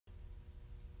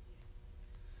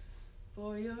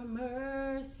For your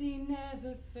mercy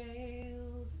never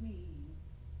fails me.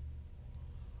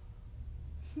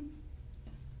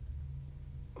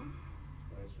 Bless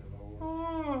you, Lord.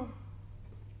 Oh.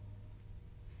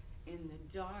 In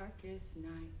the darkest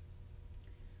night,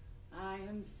 I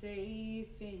am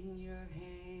safe in your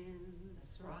hands.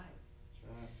 That's right. That's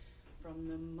right. From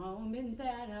the moment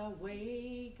that I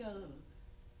wake up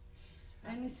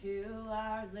until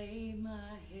I lay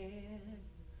my head,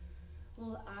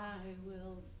 well, I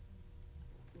will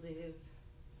live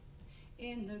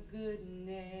in the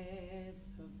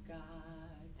goodness of God.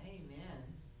 Amen.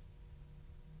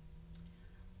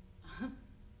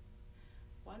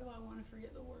 Why do I want to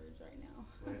forget the words right now?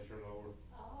 Bless your Lord.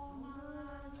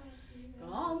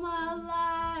 All my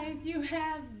life you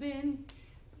have been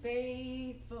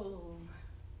faithful.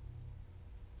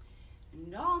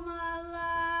 And all my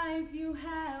life you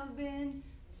have been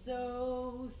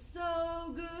so,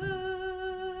 so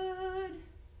good.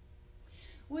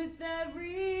 With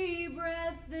every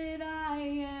breath that I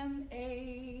am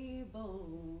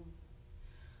able,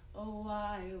 oh,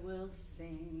 I will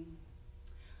sing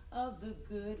of the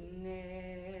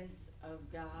goodness of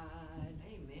God.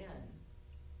 Amen.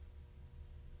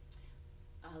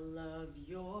 I love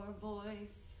your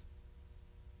voice.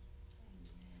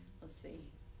 Let's see.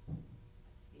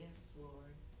 Yes,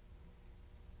 Lord.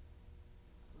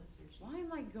 Bless her. Why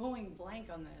am I going blank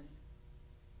on this?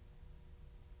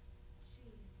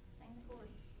 Sing the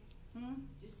chorus.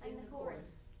 Just Sing the chorus.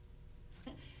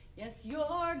 Yes,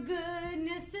 your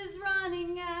goodness is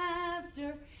running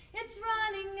after, it's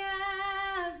running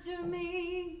after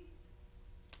me.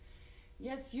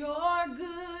 Yes, your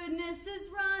goodness is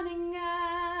running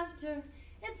after,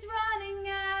 it's running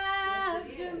Yes,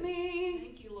 it after is. me.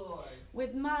 Thank you, Lord.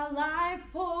 With my life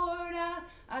poured out,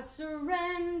 I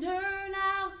surrender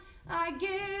now. I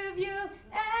give you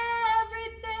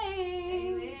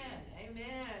everything. Amen.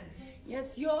 Amen.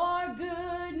 Yes, your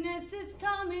goodness is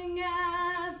coming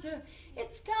after,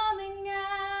 it's coming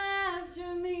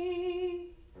after me.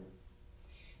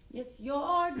 Yes,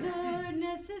 your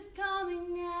goodness is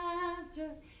coming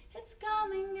after, it's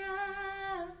coming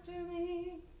after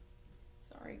me.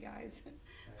 Sorry, guys.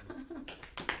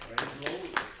 Praise the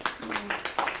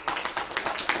Lord.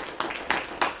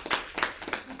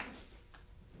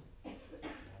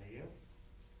 Anybody else?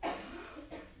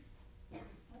 When's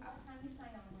the last time you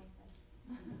sang on Wednesday?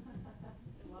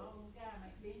 A long time,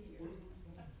 like been here.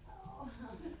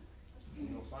 You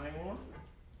gonna sing one?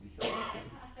 You sure?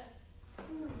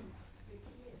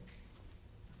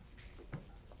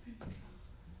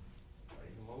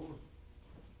 Praise the Lord.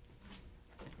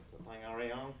 The thing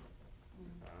already on?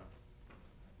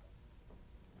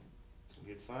 Some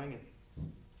good singing.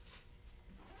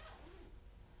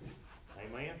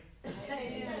 Amen.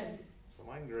 Amen.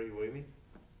 Somebody agree with me.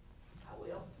 I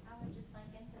will. I was just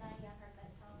thinking today, I heard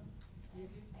that song. Did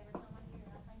you? Every time I hear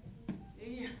it, I think of you. Do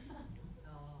you?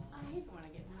 Oh. I hate when I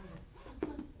get nervous.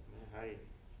 Hey,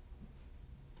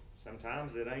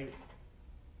 sometimes it ain't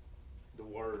the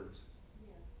words.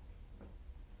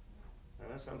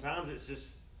 Sometimes it's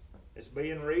just, it's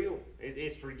being real.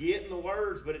 It's forgetting the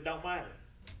words, but it don't matter.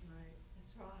 Right.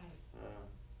 That's right.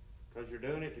 Because you're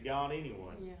doing it to God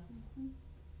anyway. Yeah.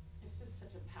 It's just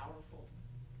such a powerful.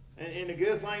 And the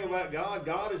good thing about God,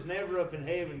 God is never up in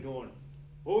heaven going,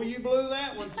 oh, you blew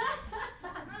that one.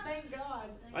 Thank God.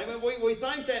 I mean, we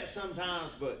think that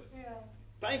sometimes, but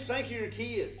think of your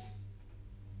kids.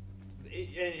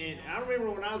 And I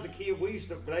remember when I was a kid, we used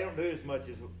to, but they don't do it as much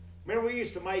as, remember we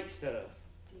used to make stuff.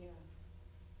 Yeah.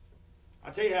 I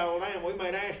tell you how old I am, we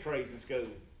made ashtrays in school.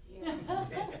 Yeah.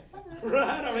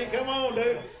 Right? I mean, come on,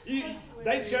 dude.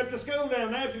 They've shut the school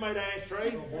down now if you made an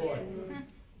ashtray. Oh boy.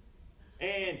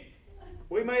 And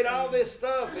we made all this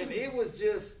stuff, and it was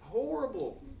just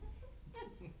horrible.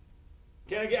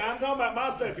 I'm talking about my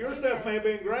stuff. Your stuff may have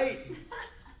been great.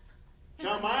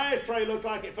 Sean, my ashtray looked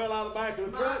like it fell out of the back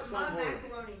of the truck My somewhere.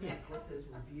 macaroni necklaces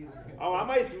were beautiful. Oh, I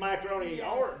made some macaroni Yes.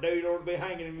 art, dude, or to be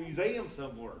hanging in a museum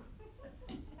somewhere.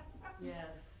 Yes.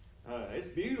 It's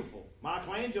beautiful.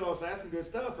 Michelangelo has some good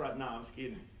stuff right now. I'm just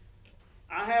kidding.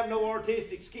 I have no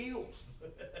artistic skills.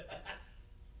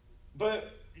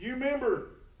 But you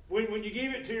remember when you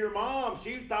give it to your mom,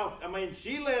 she thought, I mean,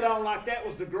 she let on like that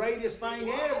was the greatest thing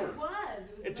ever. It was.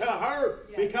 It was To her,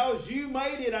 Yes. because you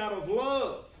made it out of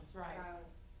love. That's right.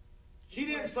 She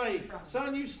didn't say,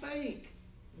 son, you stink.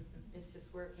 It's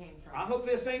just where it came from. I hope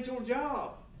this ain't your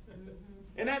job.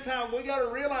 And that's how, we got to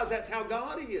realize that's how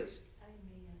God is.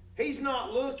 Amen. He's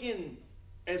not looking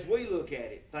as we look at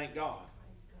it, thank God.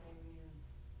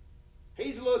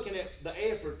 He's looking at the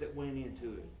effort that went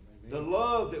into it, the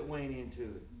love that went into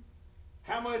it.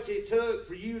 how much it took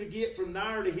for you to get from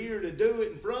there to here to do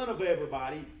it in front of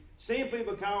everybody simply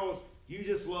because you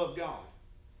just love God.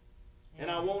 And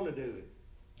I want to do it.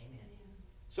 Amen.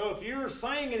 So if your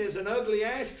singing is an ugly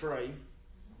ashtray,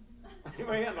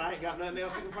 amen, I ain't got nothing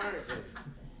else to compare it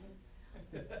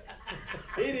to.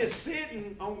 It is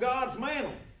sitting on God's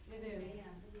mantle It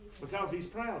is. because He's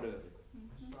proud of it.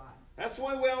 That's right. That's the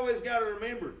way we always got to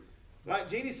remember. Like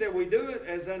Jeannie said, we do it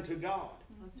as unto God.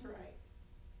 That's right.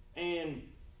 And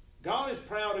God is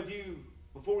proud of you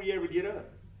before you ever get up.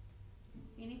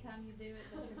 Anytime you do it,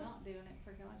 but you're not doing it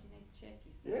for God, you need to check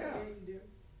yourself. Yeah. You do.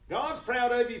 God's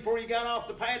proud of you before you got off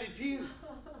the padded pew. Amen.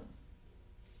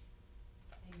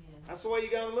 That's the way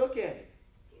you got to look at it.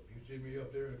 If you see me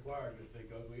up there in the choir, just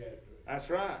think ugly ashtray. That's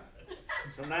right.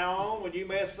 So now on, when you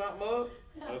mess something up,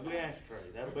 ugly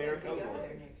ashtray. That'll be our Be code up word.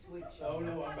 there next week. Oh,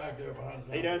 no, I'm back there behind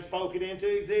the He done spoke it into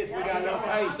existence. We got it on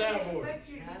tape. Soundboard. I expect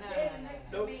you to be No, no, standing no,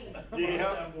 next no, to Nope. me. Yeah.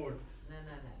 Soundboard. No.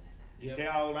 You Yep.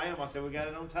 tell old Am, I said, we got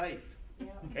it on tape. Yeah.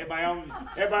 Everybody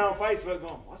on Facebook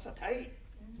going, what's a tape?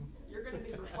 You're gonna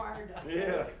be required to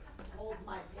Yeah. hold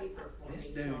my paper for This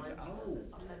me, dude's John.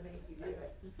 old. I'm gonna make you do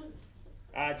it.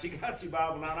 All right, you got your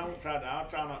Bible now. I'll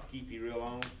try not to keep you real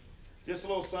long. Just a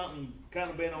little something kind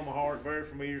of been on my heart, very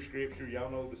familiar scripture. Y'all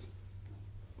know this.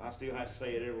 I still have to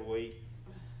say it every week.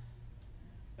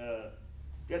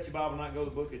 Got your Bible now, go to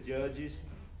the book of Judges.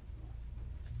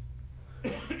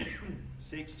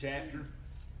 6th chapter.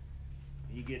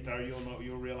 When you get there,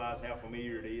 you'll realize how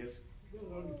familiar it is. You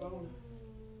got it on your phone?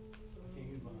 I can't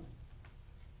use mine.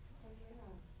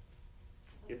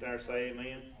 Get there, say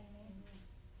amen.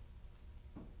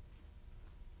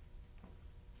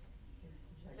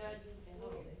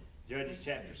 Judges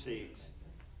chapter 6.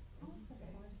 What's the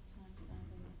hardest time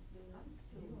finding this book? I'm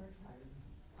still tired.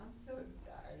 I'm so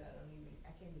tired,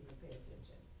 I can't even pay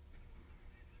attention.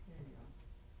 There you go.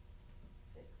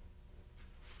 6.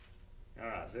 All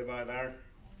right, is everybody there?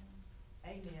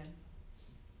 Amen.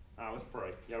 All right, let's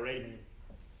pray. Y'all ready?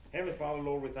 Heavenly Father,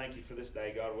 Lord, we thank you for this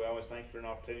day. God, we always thank you for an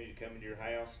opportunity to come into your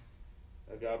house.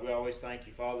 God, we always thank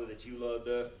you, Father, that you loved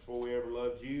us before we ever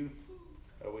loved you.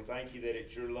 We thank you that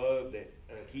it's your love that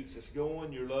keeps us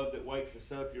going, your love that wakes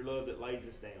us up, your love that lays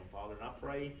us down, Father. And I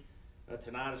pray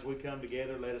tonight as we come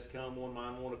together, let us come one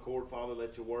mind, one accord, Father.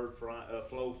 Let your word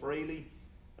flow freely.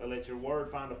 Let your word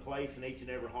find a place in each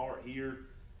and every heart here.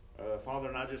 Father,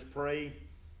 and I just pray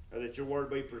that your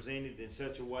word be presented in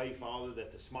such a way, Father,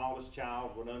 that the smallest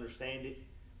child would understand it,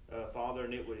 Father,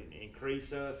 and it would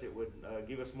increase us. It would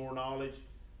give us more knowledge.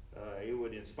 It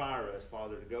would inspire us,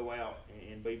 Father, to go out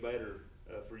and be better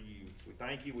for you. We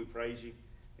thank you. We praise you.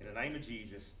 In the name of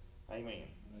Jesus, amen.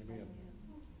 Amen.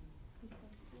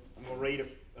 I'm going to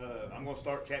read. I'm going to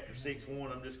start chapter 6:1.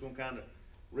 I'm just going to kind of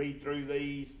read through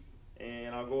these,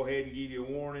 and I'll go ahead and give you a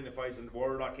warning. If there's a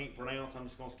word I can't pronounce, I'm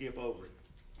just going to skip over it.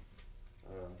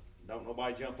 Don't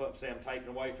nobody jump up and say I'm taking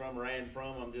away from or adding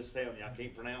from. I'm just telling you I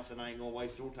can't pronounce it. I ain't going to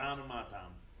waste your time and my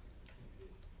time.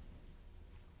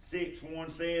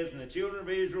 6:1 says, "And the children of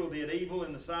Israel did evil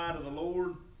in the sight of the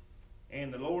Lord,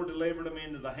 and the Lord delivered them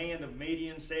into the hand of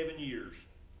Midian 7 years.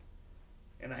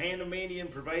 And the hand of Midian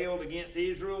prevailed against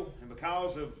Israel, and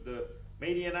because of the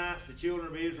Midianites, the children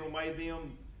of Israel made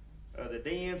them the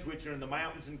dens which are in the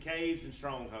mountains and caves and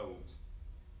strongholds."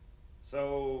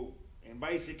 So, in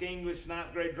basic English,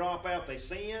 9th grade dropout, they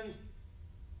sinned,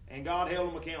 and God held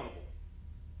them accountable.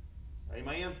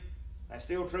 Amen? That's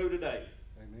still true today.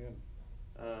 Amen.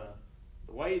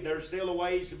 There's still a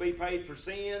wage to be paid for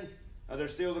sin.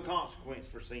 There's still the consequence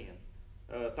for sin.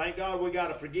 Thank God we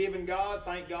got a forgiving God.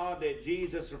 Thank God that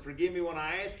Jesus will forgive me when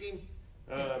I ask Him.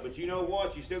 But you know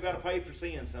what? You still got to pay for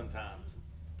sin sometimes.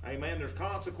 Amen. There's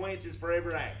consequences for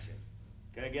every action.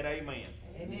 Can I get amen?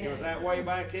 Amen. It was that way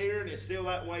back here, and it's still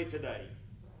that way today.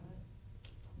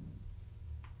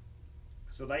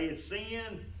 So they had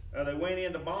sinned. They went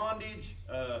into bondage.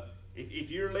 If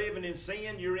you're living in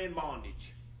sin, you're in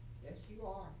bondage. Yes, you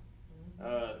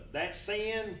are. That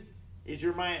sin is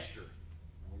your master.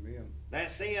 Amen.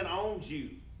 That sin owns you.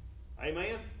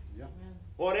 Amen? Yeah.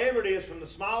 Whatever it is, from the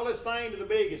smallest thing to the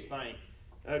biggest thing.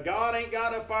 God ain't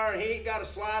got up there, He ain't got a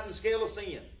sliding scale of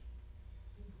sin.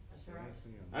 That's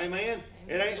right. Amen?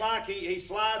 It ain't like he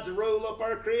slides a rule up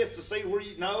there, Chris, to see where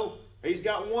you know. He's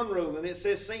got one rule, and it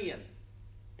says sin.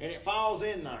 And it falls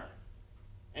in there.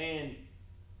 And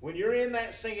when you're in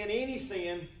that sin, any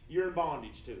sin, you're in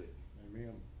bondage to it.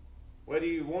 Amen. Whether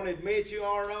you want to admit you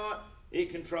are or not, it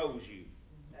controls you.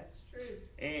 That's true.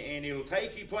 And it'll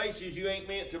take you places you ain't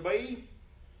meant to be.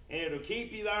 And it'll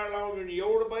keep you there longer than you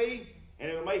ought to be. And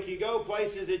it'll make you go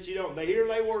places that you don't. Here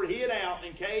they were hid out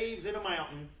in caves in a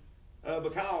mountain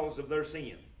because of their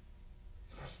sin.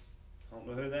 I don't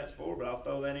know who that's for, but I'll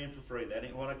throw that in for free. That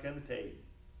ain't what I come to tell you.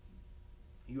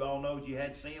 You all know you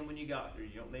had sin when you got here.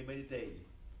 You don't need me to tell you.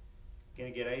 Can I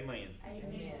get amen?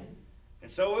 Amen. And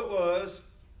so it was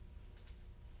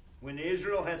when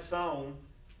Israel had sown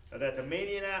that the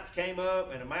Midianites came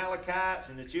up, and the Amalekites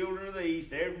and the children of the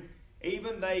east,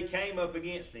 even they came up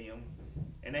against them,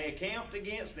 and they encamped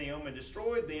against them and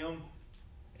destroyed them,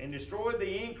 and destroyed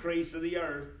the increase of the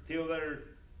earth till they're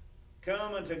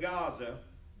come unto Gaza,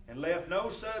 and left no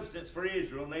substance for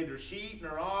Israel, neither sheep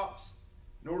nor ox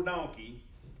nor donkey,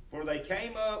 for they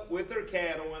came up with their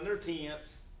cattle and their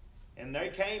tents, and they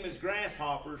came as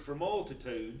grasshoppers for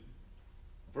multitude.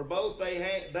 For both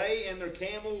they and their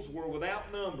camels were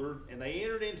without number, and they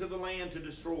entered into the land to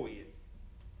destroy it.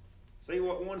 See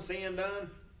what one sin done?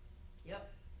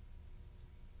 Yep.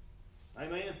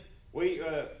 Amen.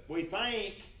 We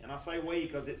think, and I say we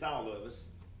because it's all of us.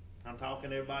 I'm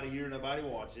talking to everybody here, nobody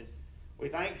watching. We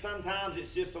think sometimes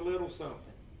it's just a little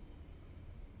something.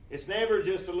 It's never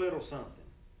just a little something.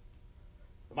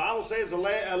 The Bible says a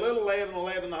little leaven will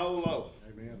leaven the whole loaf.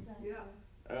 Amen.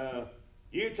 Yeah.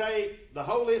 You take the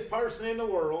holiest person in the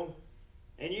world,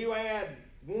 and you add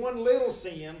one little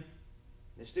sin,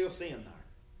 there's still sin there.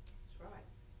 That's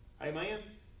right. Amen?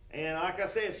 And like I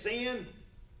said, sin,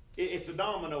 it's a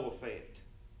domino effect.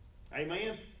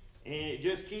 Amen? And it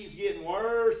just keeps getting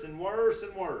worse and worse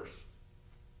and worse.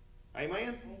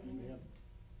 Amen? Amen.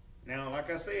 Now, like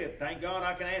I said, thank God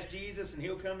I can ask Jesus and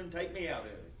He'll come and take me out of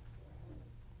it.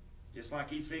 Just like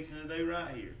He's fixing to do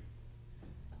right here.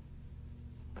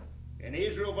 And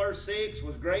Israel, verse 6,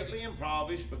 was greatly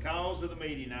impoverished because of the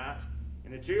Midianites,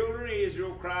 and the children of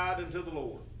Israel cried unto the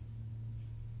Lord.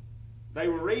 They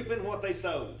were reaping what they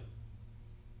sowed.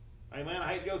 Amen.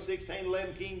 I hate to go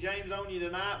 16:11 King James on you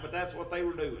tonight, but that's what they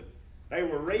were doing. They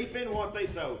were reaping what they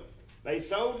sowed. They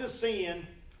sowed to sin,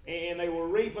 and they were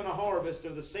reaping a harvest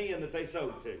of the sin that they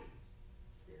sowed to.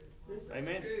 This is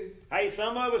Amen. true. Hey,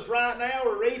 some of us right now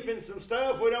are reaping some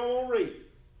stuff we don't want to reap.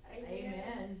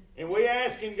 Amen. And we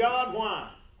asking God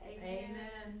why. Amen.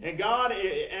 And God,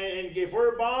 and if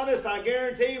we're honest, I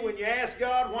guarantee when you ask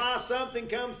God why, something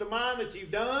comes to mind that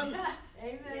you've done.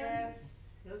 Amen. Yes.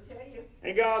 He'll tell you.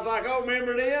 And God's like, oh,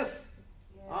 remember this?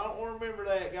 I don't want to remember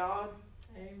that, God.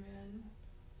 Amen.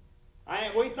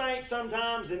 We think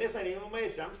sometimes, and this ain't even a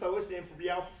message, I'm just throwing this in for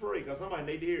y'all for free because somebody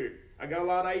need to hear it. I got a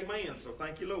lot of amen, so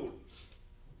thank you, Lord.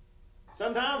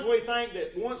 Sometimes we think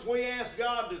that once we ask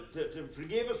God to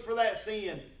forgive us for that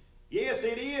sin, yes,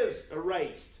 it is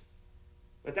erased.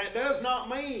 But that does not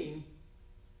mean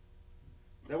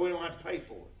that we don't have to pay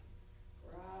for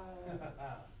it. Right.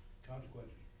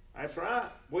 Consequences. That's right.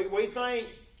 We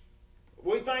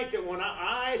think that when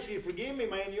I ask you to forgive me,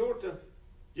 man, you ought to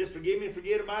just forgive me and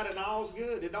forget about it and all's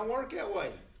good. It don't work that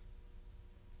way.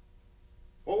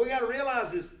 What we got to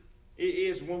realize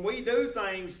is when we do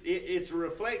things, it's a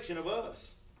reflection of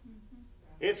us.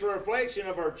 It's a reflection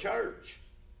of our church.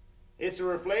 It's a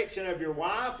reflection of your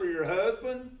wife or your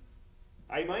husband.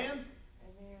 Amen? Amen.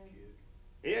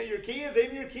 Yeah, your kids,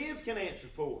 even your kids can answer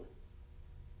for it.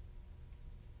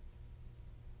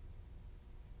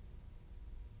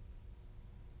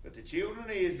 But the children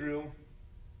of Israel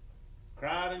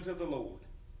cried unto the Lord.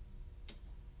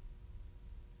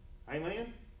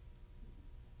 Amen?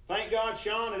 Thank God,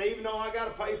 Sean, and even though I got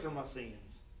to pay for my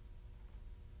sins,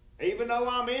 even though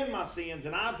I'm in my sins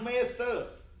and I've messed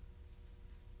up,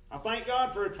 I thank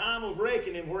God for a time of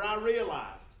reckoning where I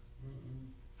realized,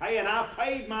 hey, and I've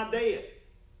paid my debt.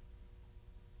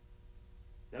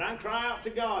 Then I can cry out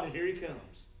to God, and here He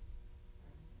comes.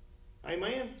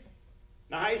 Amen?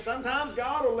 Now, hey, sometimes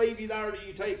God will leave you there till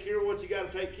you take care of what you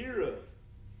got to take care of.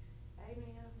 Amen.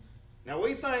 Now,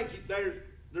 we think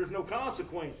there's no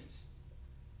consequences.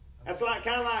 That's like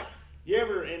kind of like you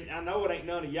ever, and I know it ain't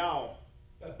none of y'all,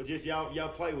 but just y'all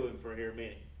play with Him for here a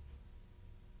minute.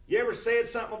 You ever said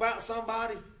something about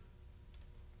somebody?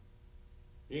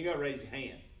 You ain't got to raise your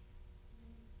hand.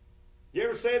 You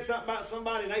ever said something about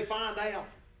somebody and they find out?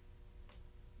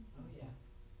 Oh, yeah.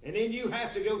 And then you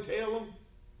have to go tell them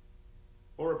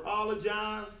or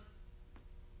apologize?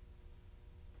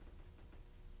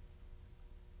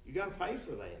 You got to pay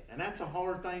for that. And that's a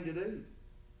hard thing to do.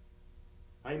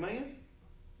 Amen?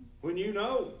 When you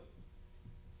know.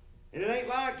 And it ain't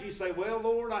like you say, well,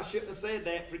 Lord, I shouldn't have said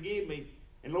that. Forgive me.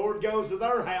 And Lord goes to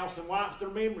their house and wipes their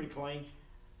memory clean.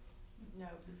 No,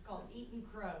 it's called eating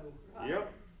crow.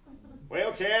 Yep.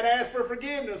 Well, Chad asked for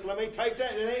forgiveness. Let me take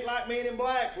that. It ain't like Men in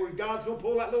Black where God's going to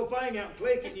pull that little thing out and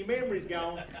click it and your memory's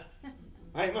gone.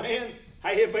 Amen.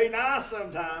 Hey, it'd be nice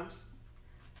sometimes.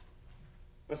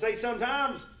 But see,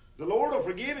 sometimes the Lord will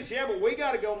forgive us, yeah, but we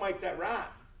got to go make that right.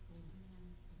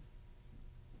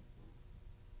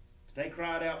 But they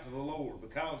cried out to the Lord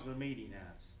because of the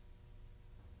Midianites.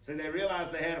 See, they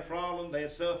realized they had a problem. They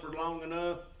had suffered long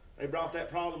enough. They brought that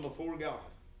problem before God.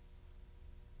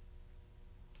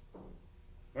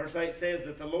 Verse 8 says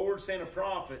that the Lord sent a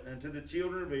prophet unto the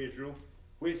children of Israel,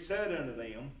 which said unto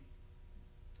them,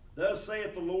 Thus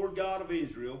saith the Lord God of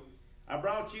Israel, I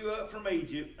brought you up from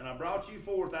Egypt, and I brought you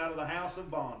forth out of the house of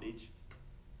bondage,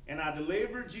 and I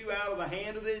delivered you out of the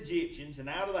hand of the Egyptians, and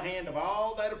out of the hand of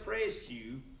all that oppressed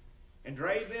you, and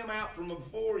drave them out from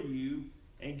before you,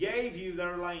 and gave you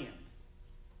their land.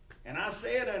 And I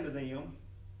said unto them,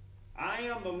 I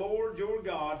am the Lord your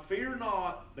God. Fear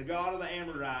not the God of the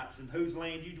Amorites, in whose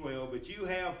land you dwell, but you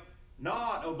have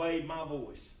not obeyed my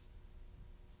voice.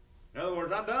 In other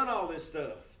words, I've done all this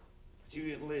stuff, but you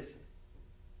didn't listen.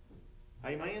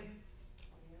 Amen?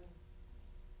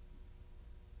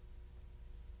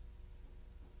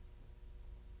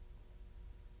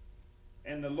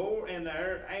 And the Lord, and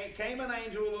there came an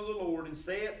angel of the Lord and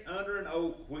sat under an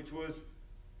oak, which was,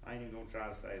 I ain't even going to try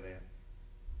to say that.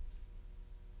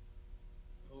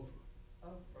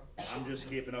 I'm just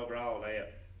skipping over all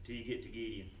that till you get to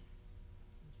Gideon.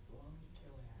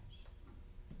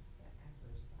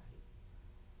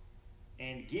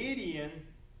 And Gideon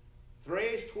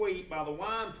threshed wheat by the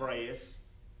winepress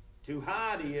to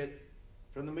hide it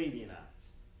from the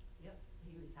Midianites. Yep,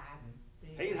 he was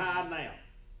hiding. He's hiding out.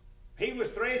 He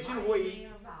was threshing wheat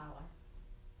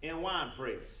in a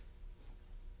winepress.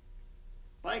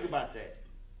 Think about that.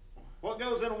 What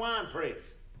goes in a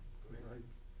winepress?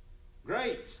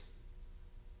 Grapes.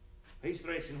 He's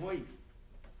threshing wheat.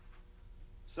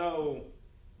 So,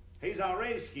 he's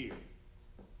already scared.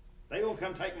 They're going to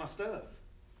come take my stuff.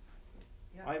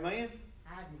 Yep. Amen?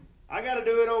 Hiding. I got to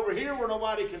do it over here where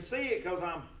nobody can see it because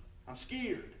I'm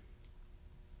scared.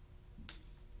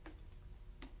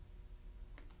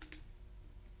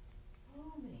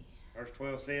 Oh, me. Verse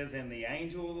 12 says, And the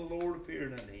angel of the Lord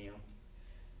appeared unto him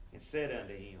and said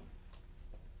unto him,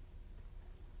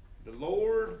 The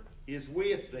Lord is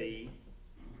with thee,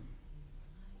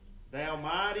 thou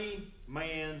mighty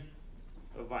man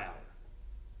of valor.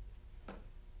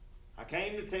 I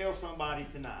came to tell somebody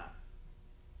tonight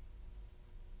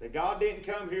that God didn't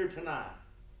come here tonight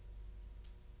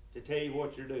to tell you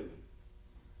what you're doing.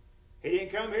 He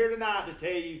didn't come here tonight to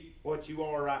tell you what you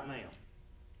are right now.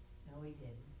 No, he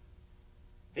didn't.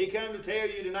 He come to tell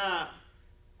you tonight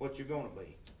what you're going to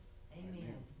be.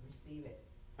 Amen. Receive it.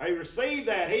 Hey, receive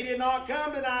that. He did not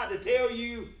come tonight to tell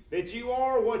you that you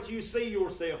are what you see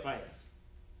yourself as.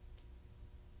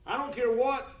 I don't care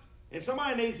what, and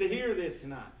somebody needs to hear this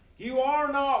tonight. You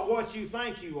are not what you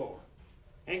think you are.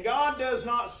 And God does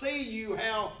not see you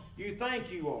how you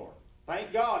think you are.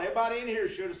 Thank God. Everybody in here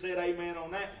should have said amen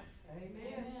on that one.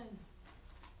 Amen.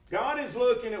 God is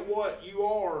looking at what you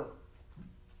are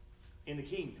in the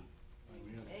kingdom.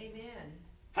 Amen.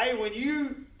 Hey, when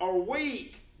you are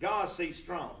weak, God sees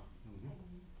strong.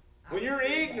 When you're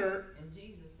ignorant, in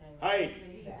Jesus' name, hey, I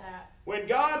receive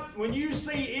that. when you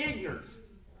see ignorant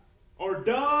or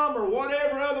dumb or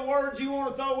whatever other words you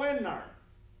want to throw in there,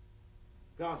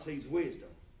 God sees wisdom.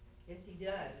 Yes, he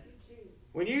does.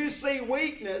 When you see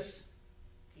weakness,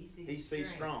 He He sees strength.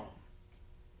 strong.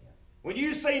 Yep. When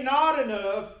you see not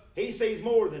enough, He sees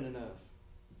more than enough.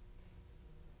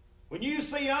 When you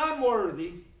see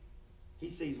unworthy, He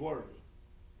sees worthy.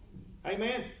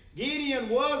 Amen. Gideon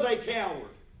was a coward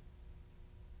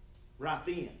right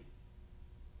then,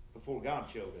 before God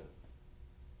showed up.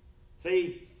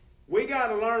 See, we got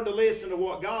to learn to listen to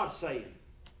what God's saying.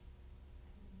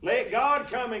 Let God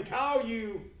come and call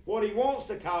you what He wants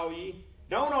to call you.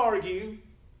 Don't argue.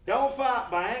 Don't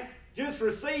fight back. Just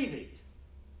receive it.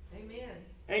 Amen.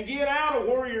 And get out of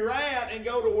where you're at and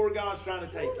go to where God's trying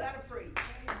to take Ooh, you. that'll preach.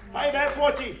 Hey, that's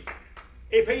what you...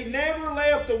 If he never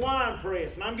left the wine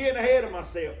press, and I'm getting ahead of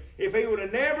myself, if he would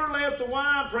have never left the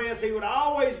wine press, he would have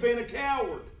always been a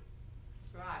coward.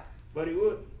 That's right. But he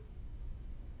wouldn't.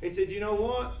 He said, you know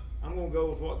what? I'm going to go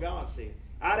with what God said.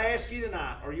 I'd ask you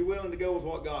tonight, are you willing to go with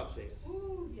what God says?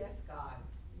 Ooh, yes, God.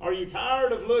 Are you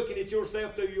tired of looking at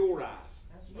yourself through your eyes?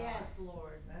 That's right. Yes,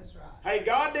 Lord. That's right. Hey,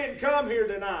 God didn't come here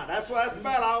tonight. That's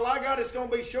about all I got. It's going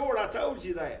to be short. I told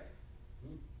you that.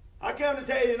 I come to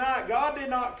tell you tonight, God did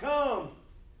not come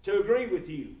to agree with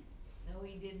you. No,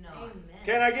 he did not. Amen.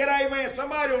 Can I get amen?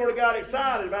 Somebody already got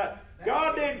excited about it.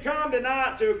 God didn't come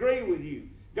tonight to agree with you.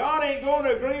 God ain't going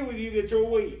to agree with you that you're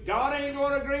weak. God ain't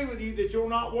going to agree with you that you're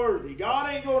not worthy.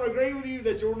 God ain't going to agree with you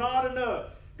that you're not enough.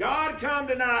 God come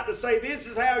tonight to say this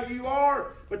is how you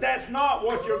are, but that's not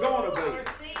what you're going to I be.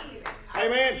 receive.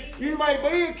 Amen. You may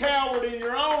be a coward in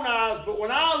your own eyes, but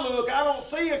when I look, I don't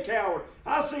see a coward.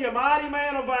 I see a mighty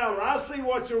man of valor. I see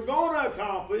what you're going to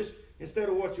accomplish instead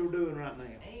of what you're doing right now.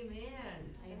 Amen.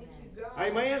 Thank you, God.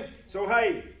 Amen. So,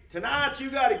 hey, tonight you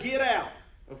got to get out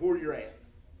of where you're at.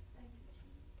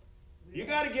 You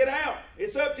got to get out.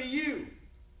 It's up to you.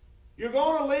 You're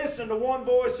going to listen to one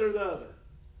voice or the other.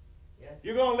 Yes.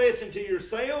 You're going to listen to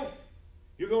yourself.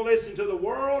 You're going to listen to the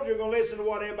world. You're going to listen to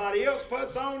what everybody else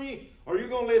puts on you. Or you're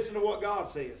going to listen to what God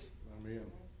says. Amen.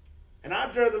 And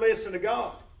I'd rather listen to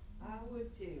God. I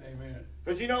would too. Amen.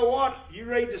 Because you know what? You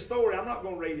read the story. I'm not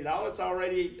going to read it all. It's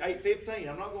already 8:15.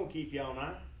 I'm not going to keep you all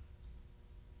night.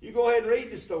 You go ahead and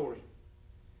read the story.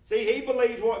 See, he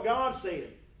believed what God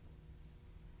said.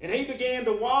 And he began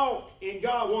to walk in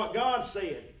God, what God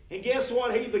said. And guess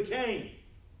what he became?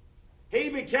 He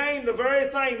became the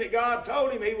very thing that God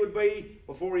told him he would be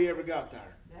before he ever got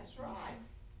there. That's right.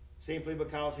 Simply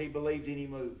because he believed and he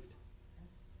moved.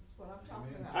 That's what I'm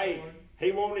talking about, Hey, Lord.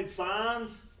 he wanted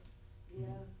signs. Yeah.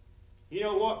 You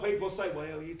know what? People say,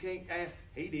 well, you can't ask.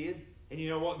 He did. And you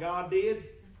know what God did?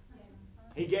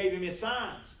 He gave him his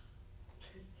signs.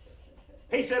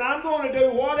 He said, I'm going to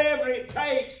do whatever it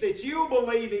takes that you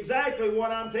believe exactly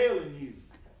what I'm telling you.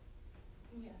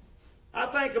 Yes. I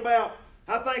think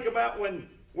about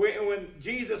when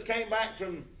Jesus came back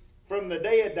from the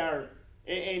dead there,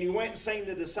 and he went and seen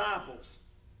the disciples.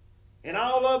 And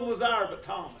all of them was there but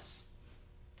Thomas.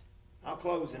 I'll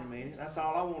close in a minute. That's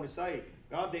all I want to say.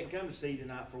 God didn't come to see you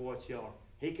tonight for what you are.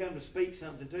 He come to speak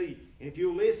something to you. And if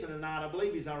you'll listen tonight, I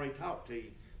believe he's already talked to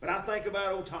you. But I think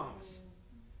about old Thomas.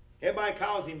 Everybody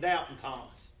calls him Doubting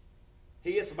Thomas.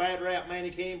 He gets a bad rap, man.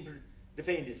 He can't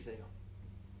defend himself.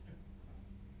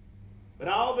 But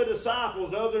all the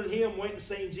disciples other than him went and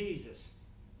seen Jesus.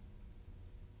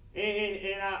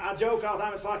 And I joke all the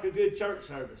time, it's like a good church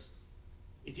service.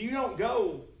 If you don't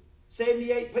go,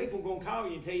 78 people are going to call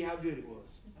you and tell you how good it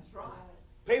was. That's right.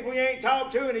 People you ain't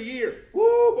talked to in a year.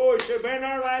 Woo, boy, should have been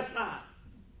there last night.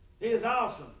 It was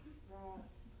awesome. Right.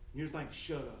 You're thinking,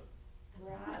 shut up.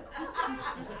 Right.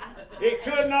 It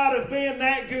could not have been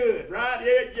that good, right?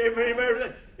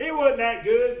 It wasn't that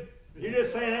good. You're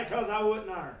just saying that because I wasn't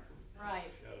there. Right.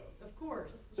 Of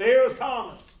course. So here was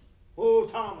Thomas. Oh,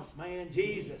 Thomas, man,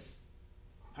 Jesus.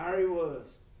 There he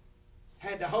was.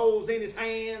 Had the holes in his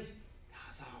hands.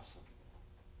 That's awesome.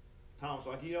 Thomas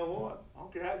was like, you know what? I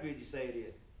don't care how good you say it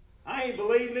is. I ain't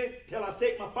believing it till I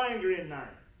stick my finger in there.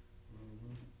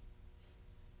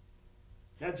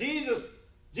 Now, Jesus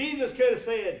could have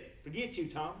said, forget you,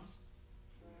 Thomas.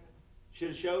 Should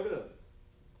have showed up.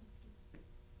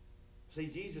 See,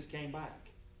 Jesus came back.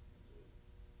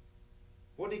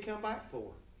 What did he come back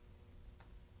for?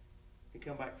 He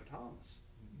come back for Thomas.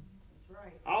 That's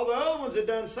right. All the other ones had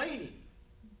done seen him.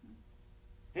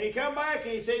 And he come back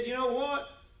and he said, you know what?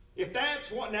 If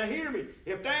that's what, now hear me,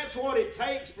 if that's what it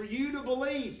takes for you to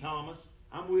believe, Thomas,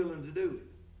 I'm willing to do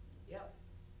it. Yep.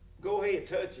 Go ahead,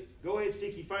 touch it. Go ahead,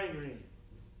 stick your finger in it.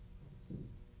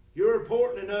 You're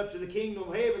important enough to the kingdom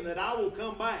of heaven that I will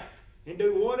come back and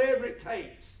do whatever it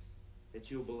takes that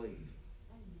you'll believe.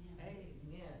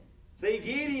 Amen. See,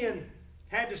 Gideon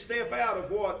had to step out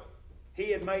of what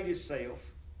he had made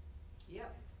himself.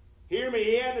 Yep. Hear me,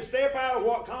 he had to step out of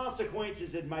what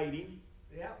consequences had made him,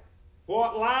 Yep.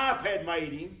 what life had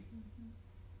made him.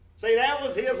 See, that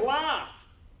was his life.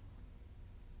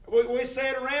 We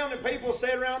sat around and people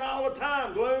sat around all the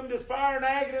time, gloom, despair, and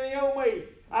agony on me.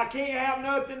 I can't have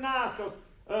nothing nice.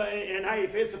 And hey,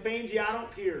 if it offends you, I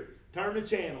don't care. Turn the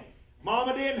channel.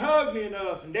 Mama didn't hug me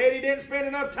enough, and Daddy didn't spend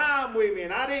enough time with me,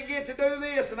 and I didn't get to do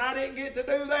this, and I didn't get to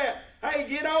do that. Hey,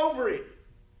 get over it.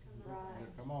 Right.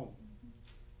 Come on.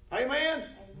 Amen? Amen.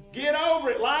 Get over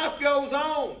it. Life goes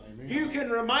on. Amen. You can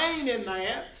remain in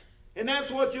that, and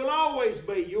that's what you'll always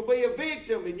be. You'll be a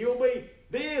victim, and you'll be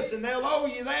this, and they'll owe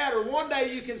you that, or one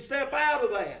day you can step out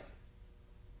of that.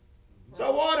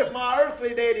 So what if my earthly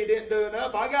daddy didn't do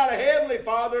enough? I got a heavenly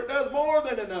Father that does more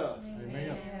than enough.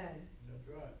 Amen. That's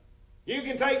right. You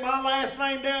can take my last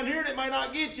name down here and it may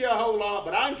not get you a whole lot,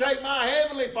 but I can take my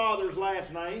heavenly Father's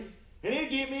last name and he'll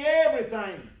give me everything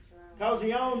That's right. because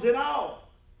he owns it all.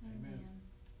 Amen.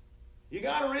 You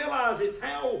got to realize it's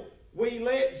how we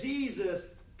let Jesus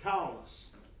call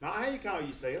us, not how you call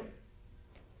yourself.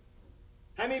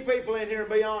 How many people in here, and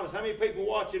be honest, how many people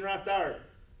watching right there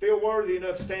feel worthy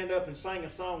enough to stand up and sing a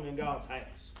song in God's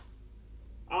house?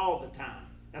 All the time.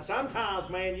 Now sometimes,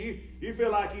 man, you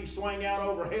feel like you swing out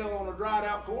over hell on a dried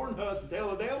out corn husk and tell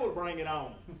the devil to bring it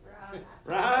on.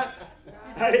 Right?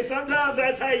 Hey, sometimes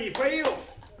that's how you feel.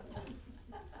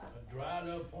 A dried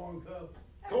up corn cup.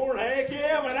 Corn, heck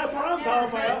yeah, man, that's what I'm I've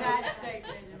talking never heard about. that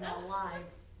statement in my life.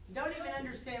 Don't even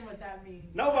understand what that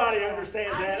means. Nobody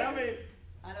understands that. I mean,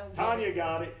 I don't. Tanya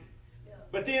got it.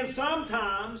 But then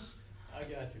sometimes I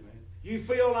got you, man. you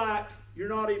feel like you're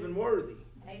not even worthy.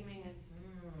 Amen.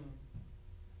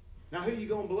 Now who you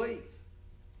gonna believe?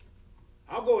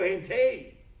 I'll go ahead and tell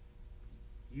you.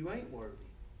 You ain't worthy.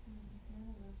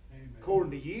 Amen.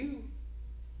 According to you.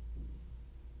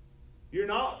 You're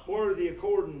not worthy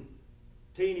according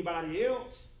to anybody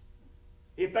else.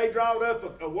 If they drawed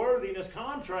up a worthiness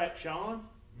contract, Sean,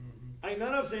 ain't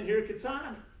none of us in here could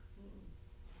sign it.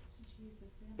 It's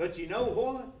Jesus in But you know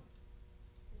what?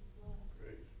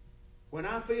 Praise. When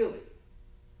I feel it,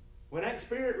 when that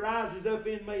spirit rises up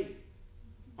in me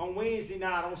on Wednesday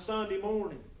night, on Sunday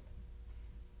morning,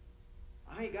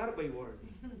 I ain't got to be worthy.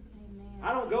 Amen.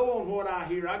 I don't go on what I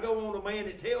hear. I go on the man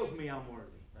that tells me I'm worthy.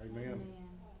 Amen.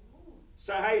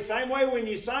 So, hey, same way when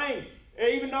you sing,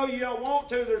 even though you don't want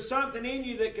to, there's something in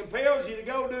you that compels you to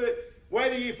go do it.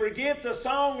 Whether you forget the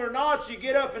song or not, you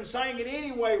get up and sing it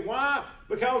anyway. Why?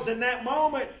 Because in that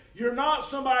moment, you're not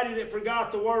somebody that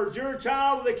forgot the words. You're a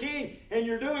child of the King, and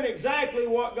you're doing exactly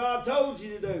what God told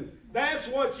you to do. That's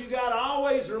what you got to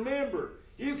always remember.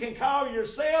 You can call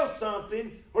yourself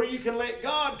something, or you can let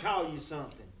God call you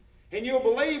something. And you'll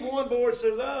believe one voice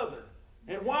or the other.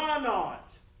 And why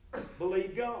not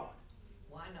believe God?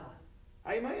 Why not?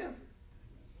 Amen.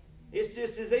 It's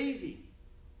just as easy.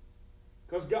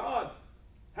 Because God,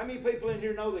 how many people in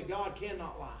here know that God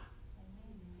cannot lie?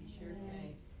 You sure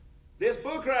can. This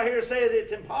book right here says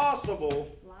it's impossible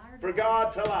Liar for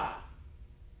God to lie.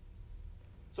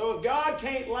 So if God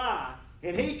can't lie,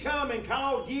 and He come and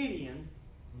called Gideon,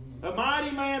 a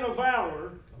mighty man of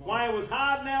valor, while he was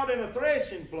hiding out in a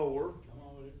threshing floor, Come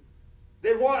on with it.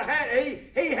 then what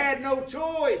he had no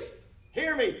choice.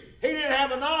 Hear me. He didn't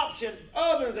have an option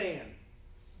other than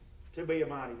to be a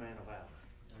mighty man of valor.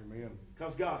 Amen.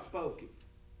 Because God spoke it.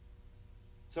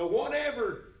 So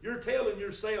whatever you're telling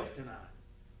yourself tonight,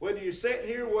 whether you're sitting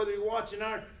here, whether you're watching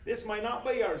this may not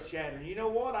be earth-shattering. You know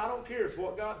what? I don't care. It's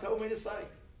what God told me to say.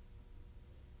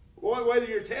 Whether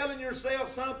you're telling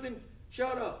yourself something,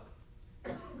 shut up.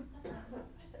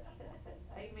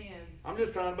 Amen. I'm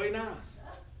just trying to be nice.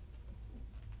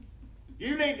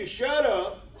 You need to shut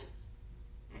up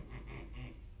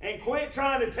and quit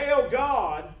trying to tell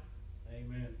God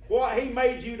Amen. what He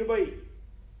made you to be.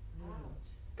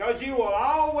 Because you will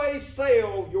always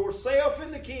sell yourself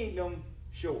in the kingdom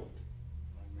short.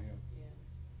 Amen.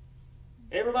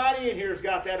 Everybody in here has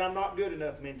got that I'm not good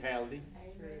enough mentality.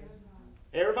 True.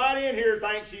 Everybody in here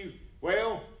thinks you,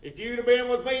 well, if you'd have been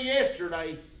with me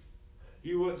yesterday,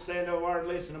 you wouldn't stand over there and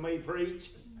listen to me preach.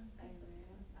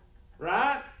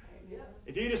 Right?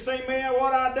 If you'd have seen me at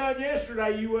what I'd done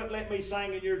yesterday, you wouldn't let me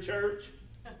sing in your church.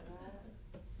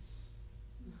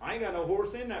 I ain't got no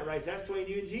horse in that race. That's between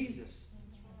you and Jesus.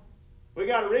 We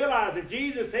got to realize if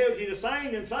Jesus tells you to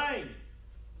sing, then sing.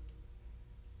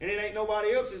 And it ain't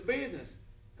nobody else's business.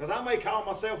 Because I may call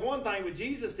myself one thing, but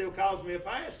Jesus still calls me a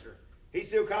pastor. He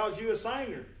still calls you a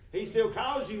singer. He still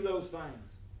calls you those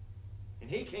things. And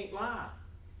He can't lie.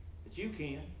 But you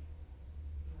can.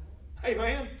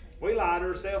 Amen. We lie to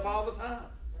ourselves all the time.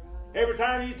 Every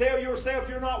time you tell yourself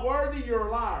you're not worthy, you're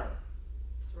a liar.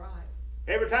 That's right.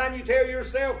 Every time you tell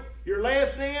yourself you're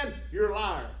less than, you're a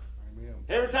liar. Amen.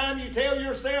 Every time you tell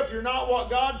yourself you're not what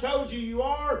God told you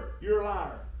are, you're a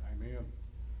liar. Amen.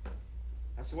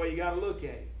 That's the way you got to look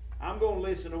at it. I'm going to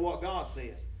listen to what God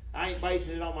says. I ain't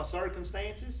basing it on my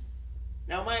circumstances.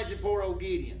 Now imagine poor old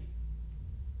Gideon.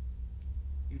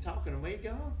 You talking to me,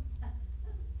 God?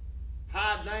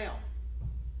 Hide now.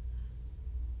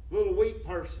 Little weak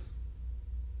person.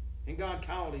 And God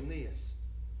called him this.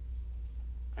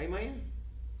 Amen?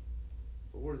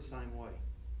 But we're the same way.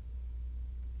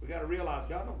 We got to realize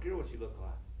God don't care what you look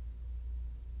like.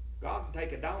 God can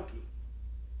take a donkey.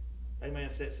 Amen.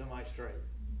 Set somebody straight.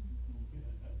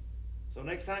 So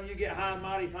next time you get high and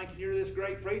mighty thinking you're this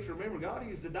great preacher, remember God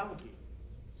used a donkey.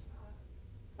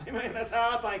 Amen. That's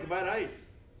how I think about it.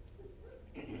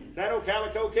 Hey, that old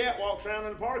calico cat walks around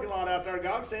in the parking lot out there.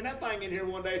 God send that thing in here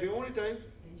one day if He wanted to.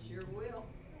 He sure will.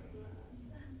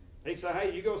 He'd say,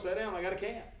 hey, you go sit down. I got a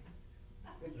cat.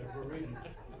 Except for reading.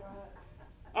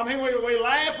 I mean, we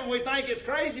laugh and we think it's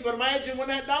crazy, but imagine when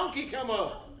that donkey come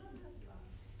up.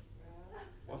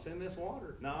 What's in this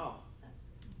water? No.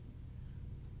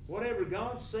 Whatever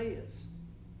God says,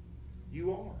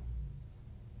 you are.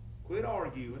 Quit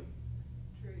arguing.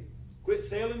 True. Quit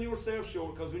selling yourself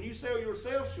short, because when you sell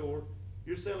yourself short,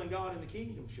 you're selling God in the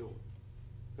kingdom short.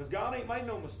 Because God ain't made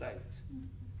no mistakes.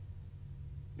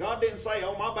 God didn't say,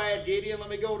 oh, my bad, Gideon, let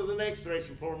me go to the next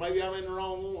threshing floor. Maybe I'm in the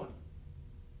wrong one.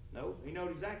 No, he knew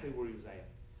exactly where he was at.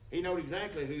 He knew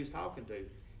exactly who he was talking to.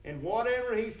 And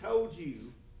whatever he's told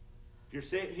you, if you're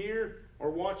sitting here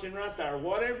or watching right there,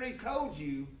 whatever he's told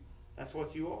you, that's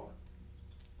what you are.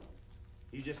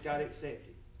 You just got to accept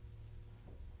it.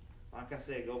 Like I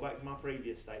said, go back to my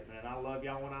previous statement, and I love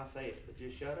y'all when I say it, but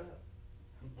just shut up.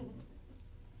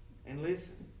 And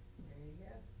listen. There you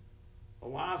go. A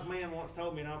wise man once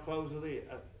told me, and I'll close with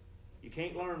it, you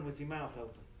can't learn with your mouth open.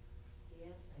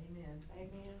 Yes. Amen.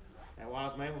 Amen. That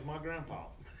wise man was my grandpa.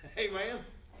 Amen. Amen,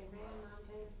 Mom,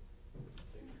 too.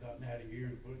 Take the cotton out of your ear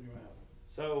and put it in your mouth.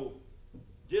 So,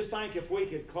 just think if we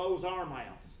could close our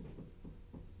mouths.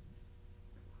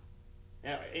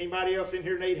 Now, anybody else in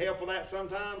here need help with that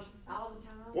sometimes? All the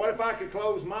time. What if I could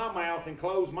close my mouth and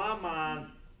close my mind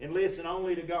and listen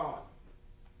only to God?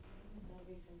 That'd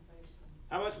be sensational.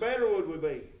 How much better would we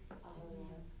be? Oh,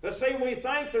 But see, we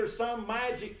think there's some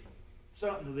magic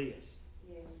something to this.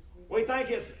 yes. We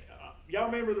think it's, y'all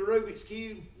remember the Rubik's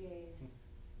Cube? Yes.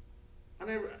 I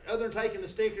never, other than taking the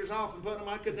stickers off and putting them,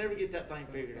 I could never get that thing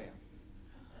figured out.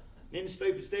 Then the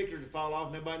stupid stickers would fall off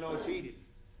and everybody know I cheated.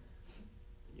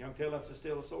 You can tell that's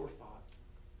still a sore spot.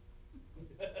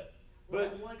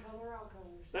 But One color, all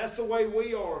colors. that's the way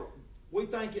we are. We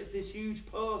think it's this huge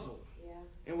puzzle. Yeah.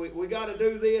 And we got to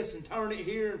do this and turn it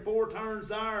here and 4 turns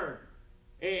there.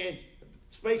 And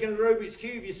speaking of the Rubik's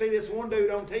Cube, you see this one dude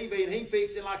on TV and he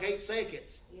fixed it in like 8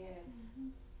 seconds. Yes.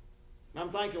 And I'm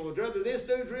thinking, well, whether this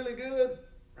dude's really good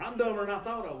or I'm dumber than I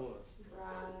thought I was.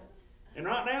 Right. And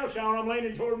right now, Sean, I'm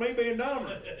leaning toward me being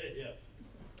dumber. Yeah.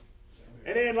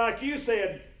 And then, like you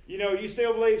said, you know, you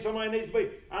still believe somebody needs to be.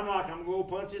 I'm like, I'm going to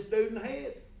punch this dude in the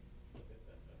head.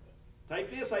 Take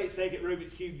this 8-second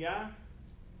Rubik's Cube guy.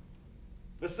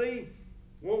 But see,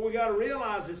 what we got to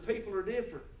realize is people are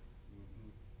different.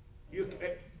 You,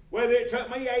 whether it took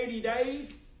me 80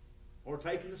 days or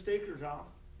taking the stickers off,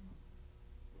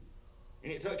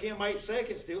 and it took him 8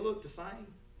 seconds, still looked the same.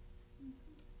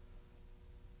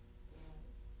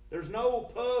 There's no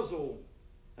puzzle.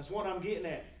 That's what I'm getting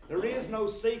at. There is no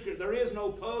secret. There is no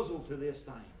puzzle to this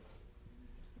thing.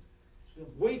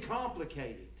 We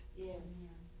complicate it. Yes.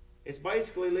 It's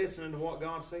basically listening to what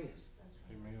God says.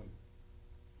 Amen.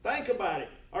 Think about it.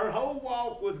 Our whole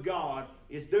walk with God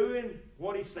is doing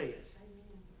what He says,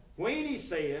 when He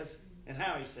says, and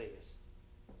how He says.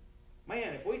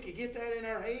 Man, if we could get that in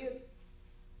our head,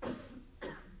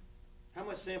 how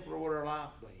much simpler would our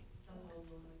life be?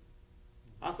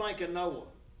 I think of Noah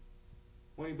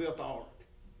when he built the ark.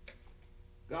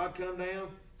 God come down,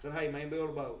 said, hey man,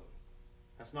 build a boat.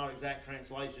 That's not exact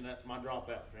translation, that's my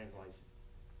dropout translation.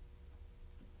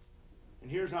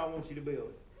 And here's how I want you to build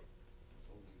it.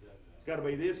 It's got to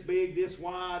be this big, this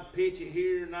wide, pitch it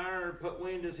here and there, put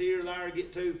windows here, there,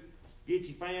 get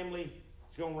your family,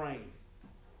 it's going to rain.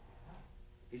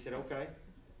 He said, okay.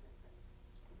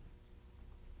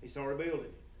 He started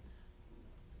building.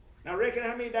 Now, reckon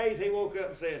how many days he woke up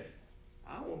and said,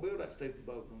 I don't want to build that stupid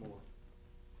boat no more.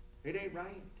 It ain't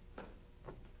rained.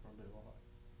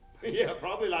 Yeah,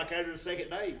 probably like after the second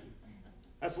day.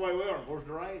 That's the way we are. Where's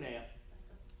the rain at?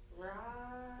 Right.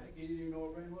 You didn't even know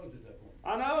what rain was at that point.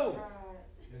 I know.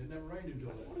 Right. It never rained until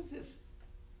that. What is this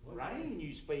rain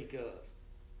you speak of?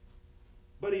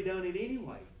 But he done it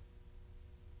anyway.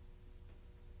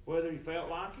 Whether he felt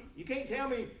like it. You can't tell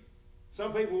me.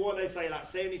 Some people, what they say, like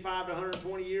 75 to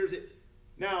 120 years.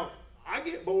 Now, I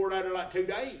get bored after like 2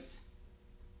 days.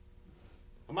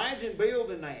 Imagine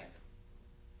building that.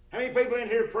 How many people in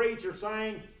here preach or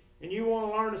sing, and you want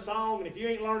to learn a song, and if you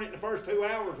ain't learned it in the first 2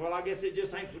 hours, well, I guess it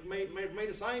just ain't for me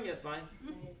to sing this thing.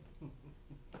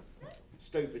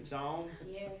 Stupid song.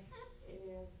 Yes, it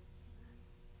is.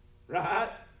 Right?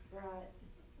 Right.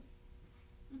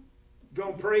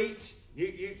 Gonna preach.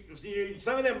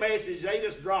 Some of them messages, they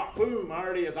just drop. Boom,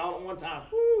 there it is, all at one time.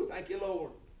 Woo, thank you,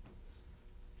 Lord.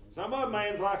 Some of them,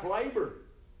 man's like labor.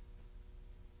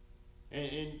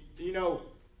 And you know,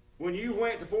 when you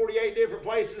went to 48 different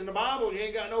places in the Bible and you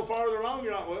ain't got no farther along,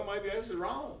 you're like, well, maybe this is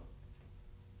wrong.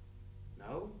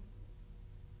 No.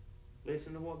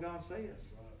 Listen to what God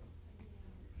says.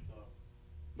 Stop.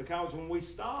 Because when we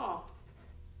stop,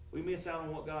 we miss out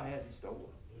on what God has in store.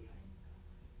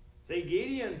 See,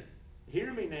 Gideon,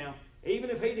 hear me now, even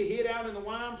if he'd have hid out in the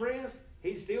wine press,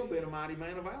 he'd still been a mighty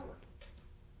man of valor.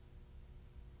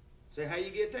 See how you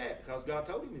get that? Because God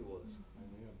told him he was.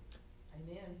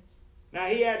 Amen. Now,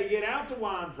 he had to get out the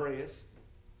wine press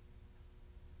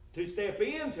to step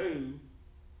into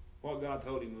what God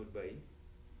told him would be.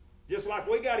 Just like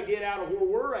we got to get out of where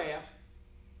we're at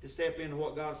to step into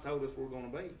what God's told us we're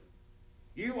going to be.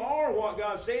 You are what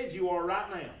God said you are right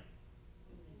now.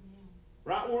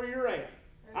 Right where you're at.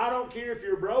 I don't care if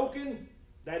you're broken,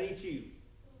 that ain't you.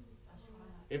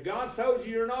 If God's told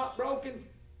you you're not broken,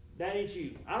 that ain't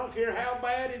you. I don't care how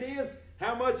bad it is,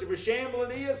 how much of a shamble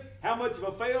it is, how much of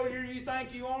a failure you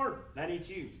think you are, that ain't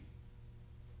you.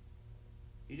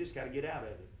 You just got to get out of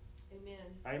it. Amen.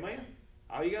 Amen?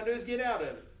 All you got to do is get out of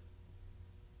it.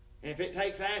 And if it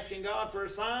takes asking God for a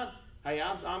sign, hey,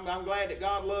 I'm glad that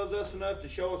God loves us enough to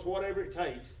show us whatever it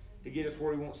takes to get us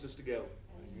where He wants us to go.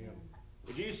 Amen.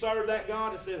 If you serve that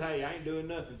God that says, hey, I ain't doing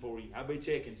nothing for you, I'll be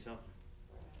checking something.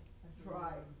 That's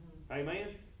right. Amen?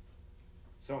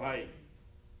 So, hey,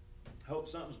 hope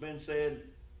something's been said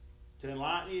to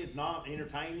enlighten you, if not,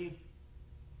 entertain you.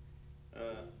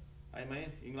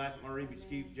 Amen? You can laugh at my Rubik's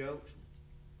Cube jokes.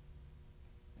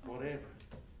 Whatever.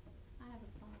 I have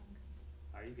a song.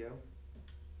 There you go.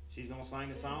 She's going to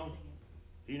sing a song.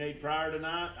 If you need prayer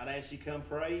tonight, I'd ask you to come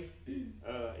pray.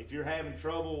 If you're having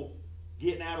trouble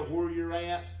getting out of where you're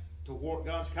at to what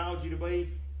God's called you to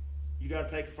be, you got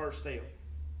to take the first step.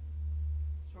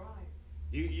 That's right.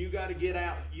 You got to get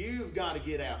out. You've got to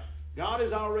get out. God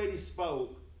has already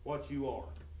spoke what you are.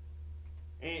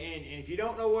 And if you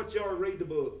don't know what you are, read the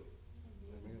book.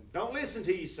 Amen. Don't listen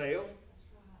to yourself.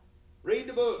 Read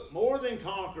the book. More Than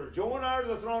Conqueror. Join under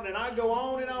the throne. And I go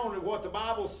on of what the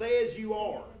Bible says you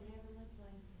are.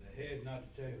 The head,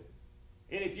 not the tail.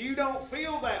 And if you don't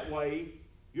feel that way,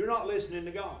 you're not listening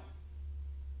to God.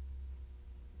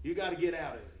 You got to get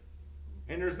out of it.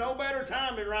 And there's no better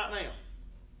time than right now.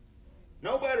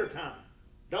 No better time.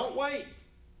 Don't wait.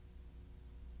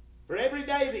 For every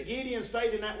day that Gideon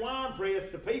stayed in that wine press,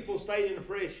 the people stayed in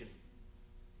oppression.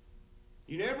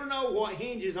 You never know what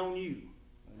hinges on you.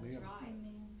 That's Amen. right.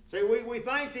 Amen. See, we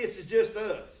think this is just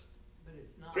us. But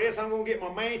it's not. Chris, I'm going to get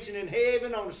my mansion in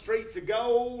heaven on the streets of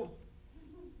gold.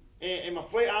 And my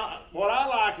what I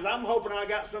like is I'm hoping I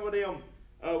got some of them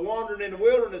wandering in the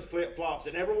wilderness flip-flops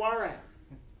that never wear out.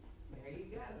 There you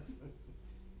go.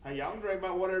 Hey, y'all can dream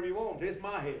about whatever you want. This is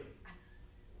my head.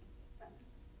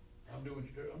 I'm doing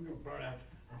burn out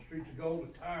on streets of gold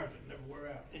with tires that never wear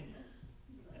out.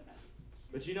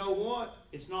 But you know what?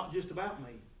 It's not just about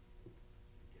me.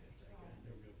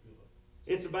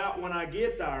 It's about when I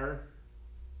get there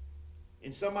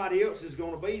and somebody else is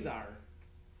going to be there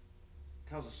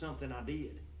because of something I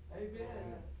did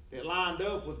Amen. that lined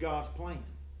up with God's plan.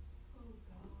 Oh,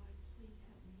 God, please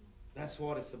help me. That's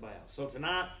what it's about. So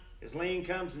tonight, as Lean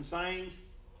comes and sings,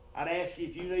 I'd ask you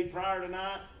if you need prayer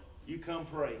tonight, you come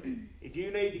pray. If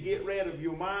you need to get rid of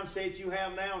your mindset you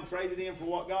have now and trade it in for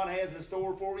what God has in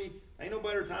store for you, ain't no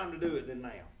better time to do it than now.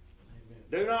 Amen.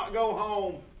 Do not go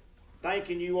home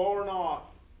thinking you are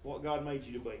not what God made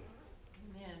you to be.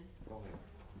 Amen. Go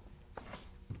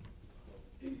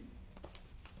ahead.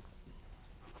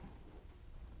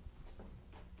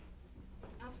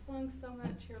 I've sung so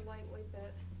much here lately,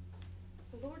 but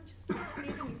the Lord just keeps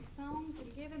giving me songs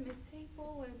and giving me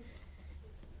people, and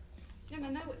I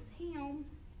know it's Him.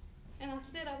 And I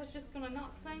said I was just going to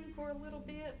not sing for a little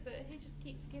bit, but He just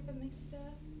keeps giving me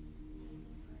stuff.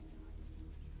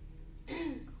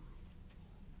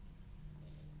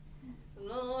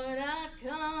 Lord, I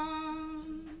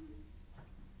come,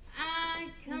 I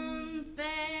confess,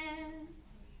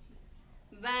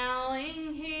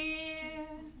 bowing here,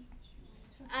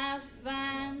 I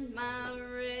find my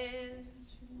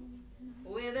rest.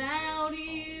 Without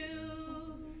you,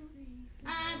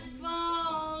 I'd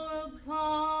fall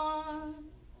apart.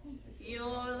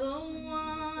 You're the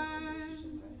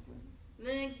one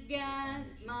that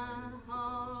guides my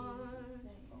heart.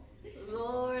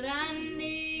 Lord, I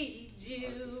need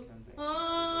you.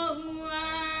 Oh,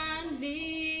 I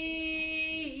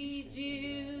need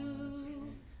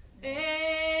you.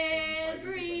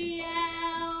 Every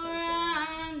hour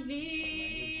I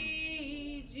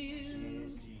need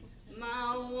you.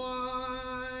 My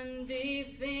one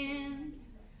defense,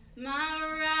 my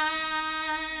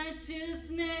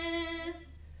righteousness.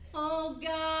 Oh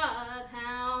God,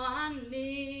 how I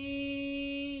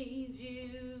need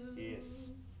you. Yes.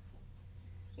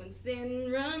 When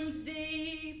sin runs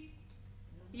deep,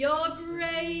 your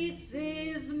grace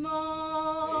is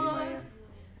more. Amen.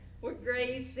 Where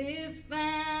grace is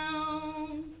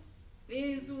found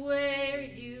is where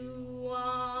you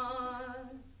are.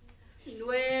 And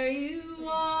where you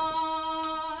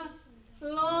are,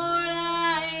 Lord,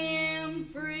 I am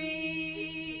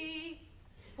free.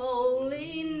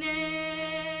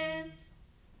 Holiness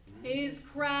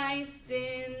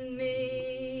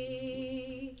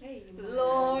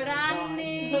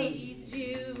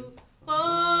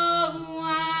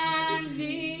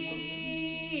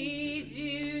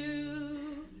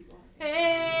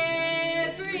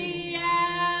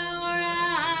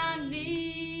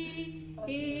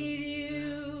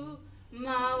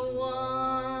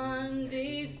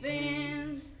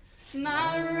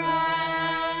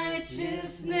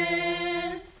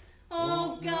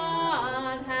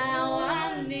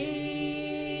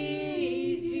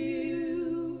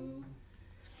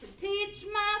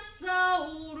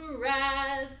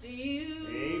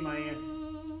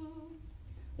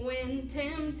when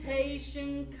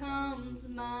temptation comes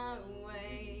my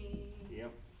way.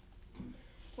 Yep.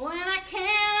 When I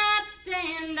cannot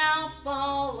stand, I'll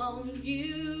fall on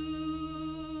you.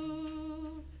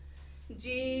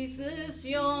 Jesus,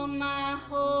 you're my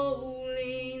holy